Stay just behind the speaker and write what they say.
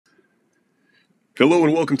Hello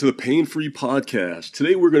and welcome to the Pain-Free Podcast.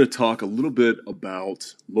 Today we're going to talk a little bit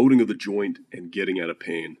about loading of the joint and getting out of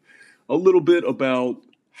pain. A little bit about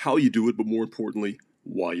how you do it, but more importantly,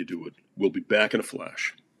 why you do it. We'll be back in a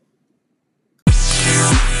flash.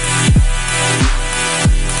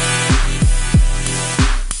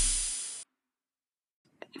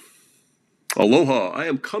 Aloha, I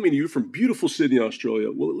am coming to you from beautiful Sydney,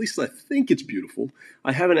 Australia. Well, at least I think it's beautiful.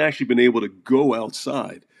 I haven't actually been able to go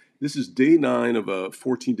outside. This is day 9 of a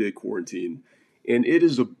 14-day quarantine, and it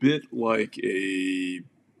is a bit like a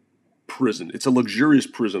prison. It's a luxurious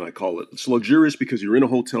prison, I call it. It's luxurious because you're in a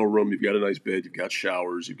hotel room, you've got a nice bed, you've got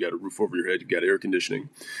showers, you've got a roof over your head, you've got air conditioning,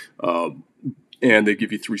 and they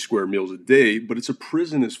give you 3 square meals a day, but it's a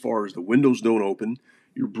prison as far as the windows don't open.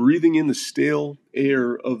 You're breathing in the stale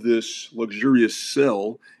air of this luxurious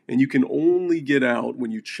cell, and you can only get out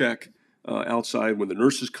when you check outside when the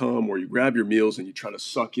nurses come, or you grab your meals and you try to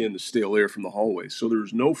suck in the stale air from the hallway. So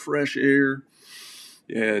there's no fresh air,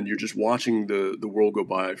 and you're just watching the world go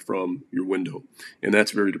by from your window, and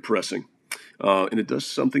that's very depressing. And it does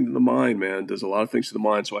something to the mind, man. It does a lot of things to the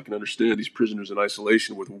mind, so I can understand these prisoners in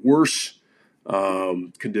isolation with worse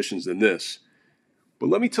conditions than this. But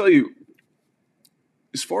let me tell you,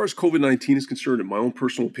 as far as COVID-19 is concerned, in my own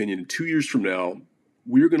personal opinion, in 2 years from now,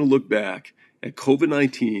 we're going to look back at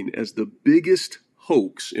COVID-19 as the biggest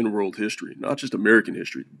hoax in world history, not just American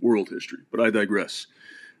history, world history. But I digress.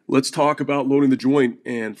 Let's talk about loading the joint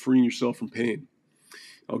and freeing yourself from pain.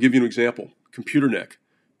 I'll give you an example. Computer neck.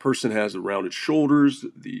 Person has the rounded shoulders,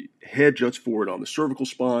 the head juts forward on the cervical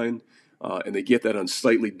spine, and they get that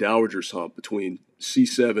unsightly dowager's hump between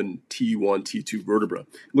C7, T1, T2 vertebra.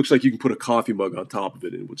 It looks like you can put a coffee mug on top of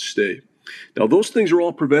it and it would stay. Now, those things are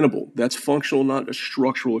all preventable. That's functional, not a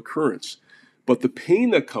structural occurrence. But the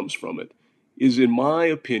pain that comes from it is, in my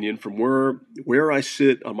opinion, from where I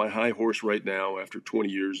sit on my high horse right now after 20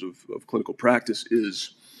 years of clinical practice,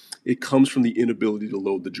 is it comes from the inability to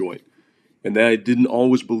load the joint. And that I didn't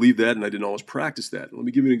always believe that, and I didn't always practice that. Let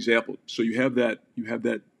me give you an example. So you have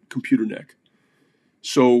that computer neck.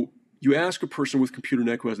 So you ask a person with computer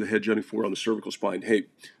neck who has the head jutting forward on the cervical spine, hey,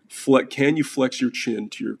 can you flex your chin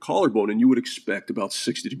to your collarbone? And you would expect about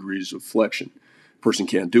 60 degrees of flexion. Person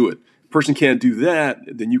can't do it. Person can't do that,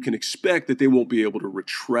 then you can expect that they won't be able to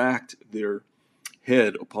retract their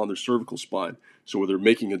head upon their cervical spine. So they're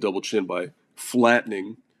making a double chin by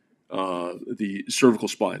flattening the cervical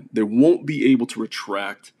spine. They won't be able to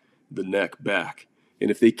retract the neck back.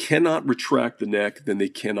 And if they cannot retract the neck, then they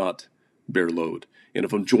cannot bear load. And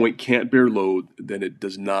if a joint can't bear load, then it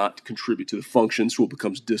does not contribute to the function, so it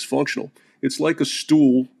becomes dysfunctional. It's like a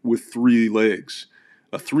stool with 3 legs.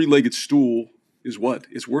 A 3-legged stool is what?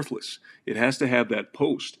 It's worthless. It has to have that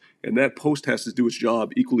post, and that post has to do its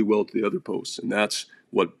job equally well to the other posts, and that's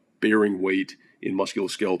what bearing weight in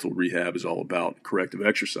musculoskeletal rehab is all about, corrective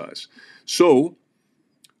exercise. So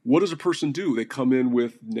what does a person do? They come in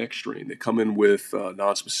with neck strain. They come in with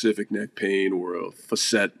nonspecific neck pain or a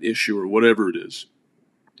facet issue or whatever it is.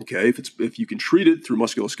 Okay, if you can treat it through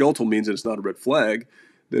musculoskeletal means and it's not a red flag,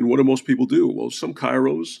 then what do most people do? Well, some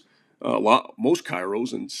chiros, most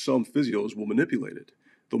chiros and some physios will manipulate it.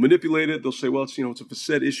 They'll manipulate it. They'll say, well, it's a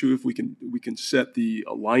facet issue. If we can set the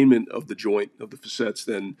alignment of the joint of the facets,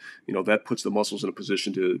 then that puts the muscles in a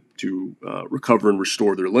position to recover and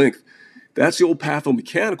restore their length. That's the old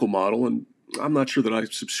pathomechanical model, and I'm not sure that I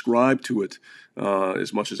subscribe to it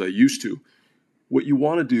as much as I used to. What you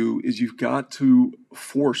want to do is you've got to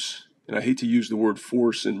force, and I hate to use the word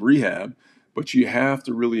force in rehab, but you have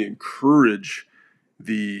to really encourage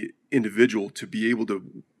the individual to be able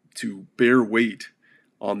to bear weight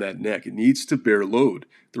on that neck. It needs to bear load.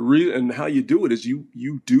 And how you do it is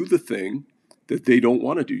you do the thing that they don't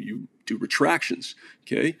want to do. You do retractions.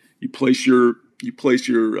 Okay, you place your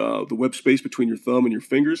the web space between your thumb and your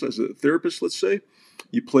fingers as a therapist. Let's say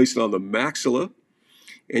you place it on the maxilla,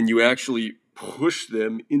 and you actually push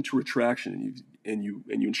them into retraction, and you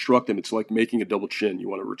instruct them. It's like making a double chin. You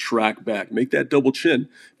want to retract back, make that double chin,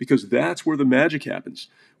 because that's where the magic happens.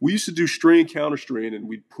 We used to do strain, counter strain, and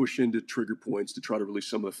we'd push into trigger points to try to release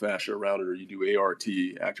some of the fascia around it, or you do ART,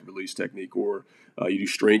 active release technique, or you do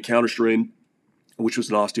strain, counter strain, which was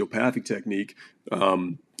an osteopathic technique,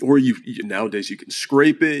 or nowadays you can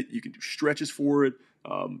scrape it, you can do stretches for it,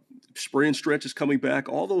 spray and stretch is coming back.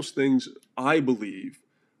 All those things, I believe,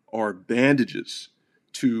 are bandages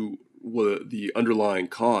to the underlying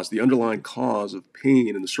cause. The underlying cause of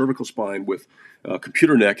pain in the cervical spine with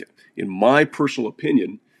computer neck, in my personal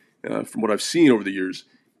opinion, from what I've seen over the years,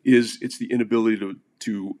 it's the inability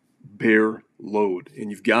to bear load.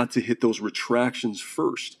 And you've got to hit those retractions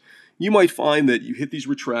first. you might find that you hit these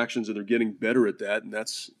retractions and they're getting better at that, and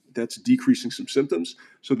that's decreasing some symptoms.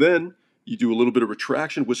 So then you do a little bit of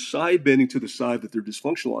retraction with side bending to the side that they're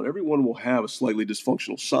dysfunctional on. Everyone will have a slightly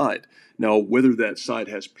dysfunctional side. Now, whether that side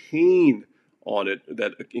has pain on it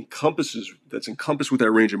that's encompassed with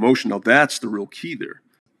that range of motion, now that's the real key there.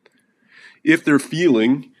 If they're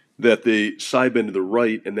feeling that they side bend to the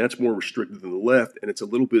right and that's more restricted than the left, and it's a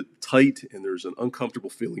little bit tight and there's an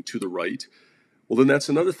uncomfortable feeling to the right, well, then that's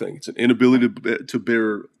another thing. It's an inability to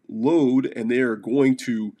bear load, and they are going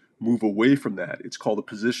to move away from that. It's called a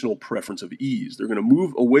positional preference of ease. They're going to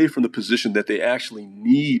move away from the position that they actually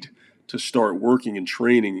need to start working and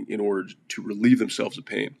training in order to relieve themselves of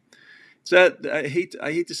pain. So I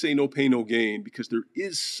hate to say no pain, no gain, because there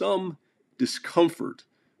is some discomfort,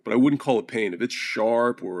 but I wouldn't call it pain. If it's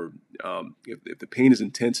sharp or if the pain is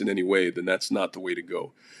intense in any way, then that's not the way to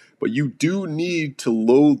go. But you do need to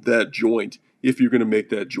load that joint if you're going to make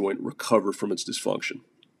that joint recover from its dysfunction.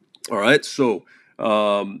 All right, so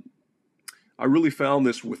I really found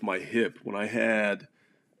this with my hip when I had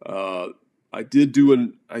I did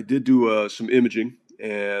do some imaging,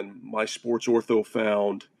 and my sports ortho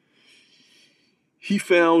found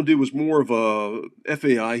it was more of a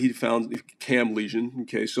FAI. He found a cam lesion.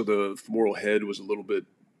 Okay, so the femoral head was a little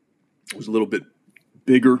bit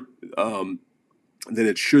bigger than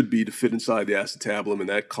it should be to fit inside the acetabulum, and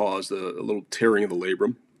that caused a little tearing of the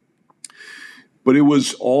labrum. But it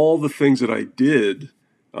was all the things that I did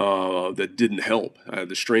that didn't help. I had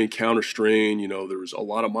the strain, counter strain. There was a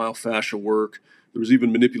lot of myofascial work. There was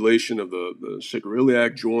even manipulation of the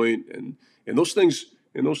sacroiliac joint, and those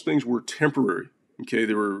things were temporary. Okay,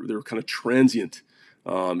 they were kind of transient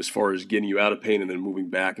as far as getting you out of pain and then moving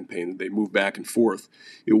back in pain. They move back and forth.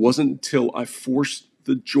 It wasn't until I forced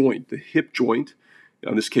the joint, the hip joint,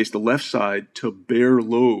 in this case the left side, to bear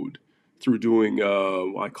load through doing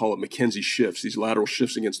I call it McKenzie shifts, these lateral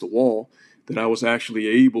shifts against the wall, that I was actually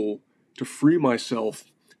able to free myself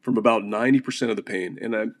from about 90% of the pain.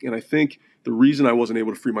 And I think the reason I wasn't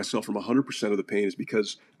able to free myself from 100% of the pain is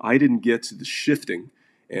because I didn't get to the shifting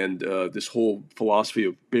and this whole philosophy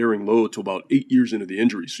of bearing load till about 8 years into the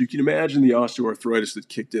injury. So you can imagine the osteoarthritis that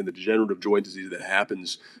kicked in, the degenerative joint disease that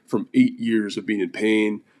happens from 8 years of being in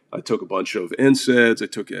pain. I took a bunch of NSAIDs, I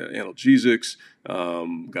took analgesics,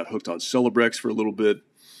 got hooked on Celebrex for a little bit,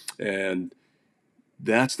 and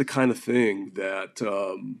that's the kind of thing that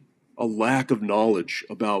a lack of knowledge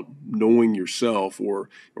about knowing yourself or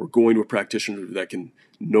going to a practitioner that can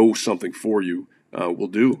know something for you will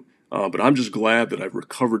do. But I'm just glad that I've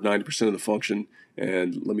recovered 90% of the function.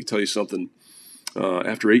 And let me tell you something,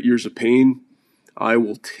 after 8 years of pain, I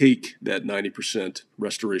will take that 90%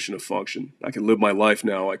 restoration of function. I can live my life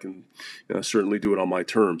now. I can certainly do it on my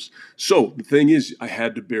terms. So the thing is, I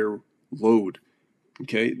had to bear load.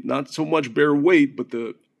 Okay, not so much bear weight, but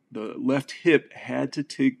the left hip had to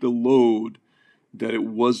take the load that it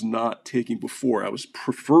was not taking before. I was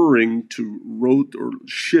preferring to rotate or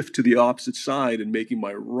shift to the opposite side and making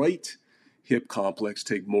my right hip complex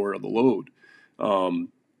take more of the load.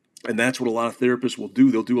 And that's what a lot of therapists will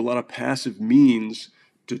do. They'll do a lot of passive means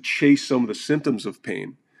to chase some of the symptoms of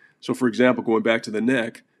pain. So, for example, going back to the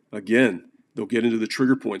neck, again, they'll get into the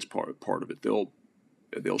trigger points part of it. They'll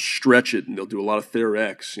stretch it, and they'll do a lot of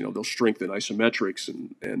TheraX. They'll strengthen isometrics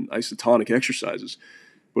and isotonic exercises.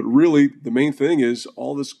 But really, the main thing is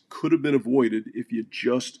all this could have been avoided if you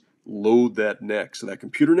just load that neck. So that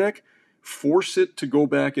computer neck, force it to go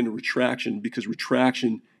back into retraction, because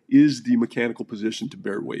retraction is the mechanical position to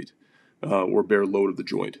bear weight or bear load of the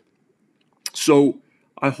joint. So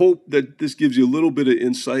I hope that this gives you a little bit of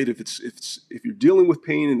insight. If you're dealing with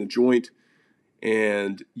pain in the joint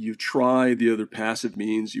and you've tried the other passive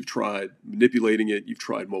means, you've tried manipulating it, you've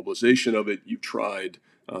tried mobilization of it, you've tried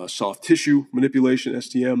soft tissue manipulation,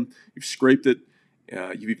 STM, you've scraped it,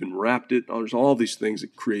 you've even wrapped it. There's all these things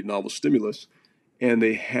that create novel stimulus, and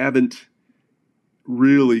they haven't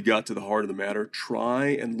really got to the heart of the matter. Try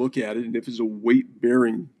and look at it, and if it's a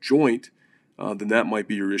weight-bearing joint, then that might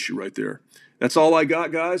be your issue right there. That's all I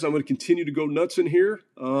got, guys. I'm going to continue to go nuts in here.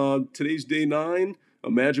 Today's day 9.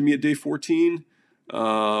 Imagine me at day 14,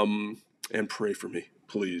 and pray for me,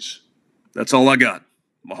 please. That's all I got.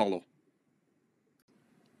 Mahalo.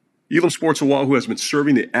 Elam Sports Oahu has been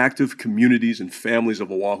serving the active communities and families of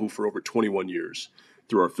Oahu for over 21 years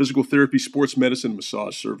through our physical therapy, sports medicine, and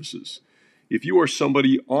massage services. If you are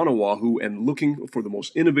somebody on Oahu and looking for the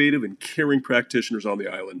most innovative and caring practitioners on the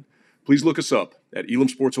island, please look us up at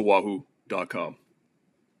elamsportsoahu.com.